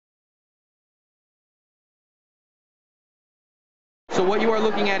So what you are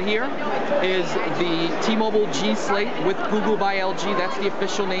looking at here is the T-Mobile G-Slate with Google by LG. That's the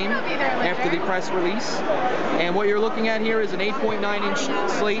official name after the press release. And what you're looking at here is an 8.9-inch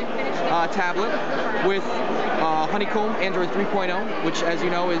Slate tablet with Honeycomb Android 3.0, which, as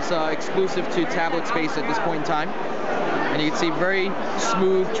you know, is exclusive to tablet space at this point in time. And you can see very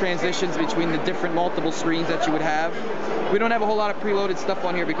smooth transitions between the different multiple screens that you would have. We don't have a whole lot of preloaded stuff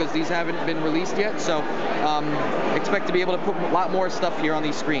on here because these haven't been released yet, so expect to be able to put a lot more stuff here on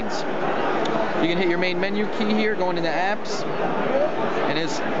these screens. You can hit your main menu key here, going into apps, and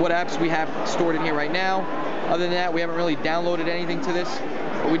here's what apps we have stored in here right now. Other than that, we haven't really downloaded anything to this,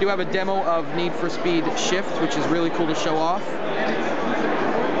 but we do have a demo of Need for Speed Shift, which is really cool to show off.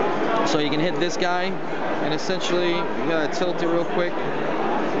 So you can hit this guy, and essentially, you gotta tilt it real quick.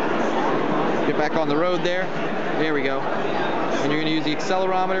 Get back on the road there. There we go. And you're gonna use the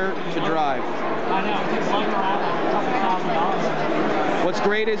accelerometer to drive. What's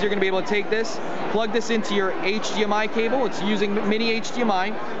great is you're gonna be able to take this, plug this into your HDMI cable. It's using mini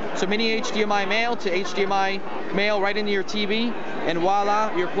HDMI. So mini HDMI male to HDMI male right into your TV, and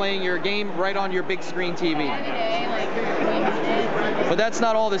voila, you're playing your game right on your big screen TV. But that's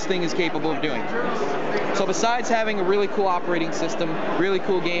not all this thing is capable of doing. So besides having a really cool operating system, really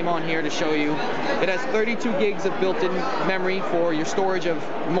cool game on here to show you, it has 32 gigs of built-in memory for your storage of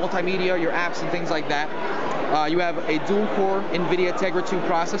multimedia, your apps and things like that. You have a dual-core NVIDIA Tegra 2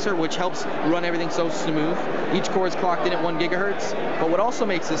 processor, which helps run everything so smooth. Each core is clocked in at 1 GHz. But what also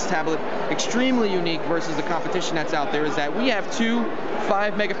makes this tablet extremely unique versus the competition that's out there is that we have two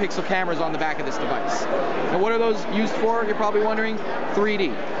 5-megapixel cameras on the back of this device. And what are those used for, you're probably wondering?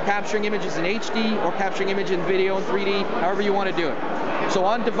 3D. Capturing images in HD or capturing image in video in 3D, however you want to do it. So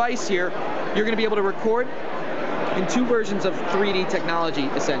on device here, you're going to be able to record in two versions of 3D technology,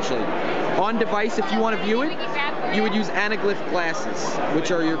 essentially. On device, if you want to view it, you would use anaglyph glasses,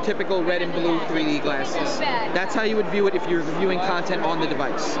 which are your typical red and blue 3D glasses. That's how you would view it if you're viewing content on the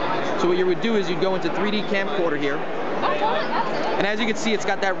device. So what you would do is you'd go into 3D camcorder here, and as you can see, it's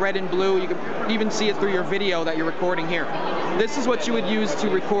got that red and blue. You can even see it through your video that you're recording here. This is what you would use to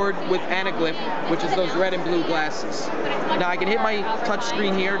record with anaglyph, which is those red and blue glasses. Now I can hit my touch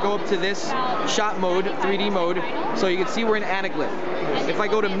screen here, go up to this shot mode, 3D mode, so you can see we're in anaglyph. If I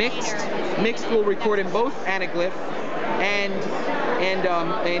go to mixed, mixed will record in both anaglyph and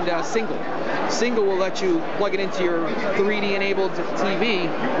single. Single will let you plug it into your 3D enabled TV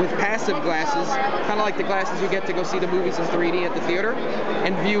with passive glasses, kind of like the glasses you get to go see the movies in 3D at the theater,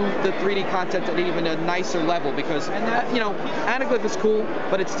 and view the 3D content at even a nicer level because, you know, anaglyph is cool,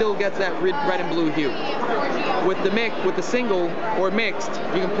 but it still gets that red and blue hue. With the single or mixed,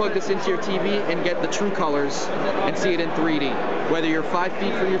 you can plug this into your TV and get the true colors and see it in 3D, whether you're 5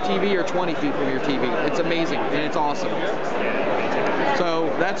 feet from your TV or 20 feet from your TV. It's amazing and it's awesome.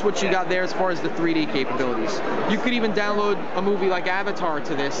 So that's what you got there as far as the 3D capabilities. You could even download a movie like Avatar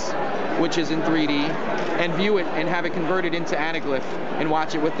to this, which is in 3D, and view it and have it converted into anaglyph and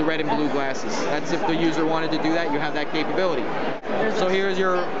watch it with the red and blue glasses. That's if the user wanted to do that, you have that capability. So here's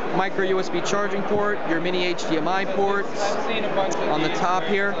your micro USB charging port, your mini HDMI ports. On the top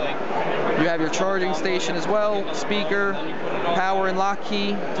here, you have your charging station as well, speaker, power and lock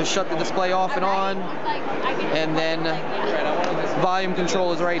key to shut the display off and on, and then volume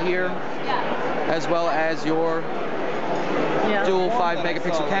control is right here, as well as your dual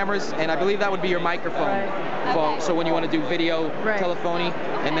 5-megapixel cameras, and I believe that would be your microphone. So when you want to do video telephony,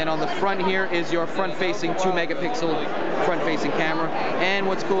 and then on the front here is your front-facing 2-megapixel front-facing camera. And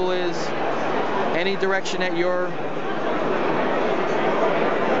what's cool is any direction that you're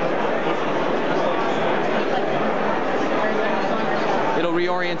it'll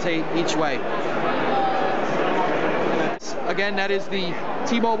reorientate each way. Again, that is the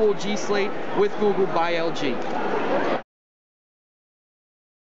T-Mobile G-Slate with Google by LG.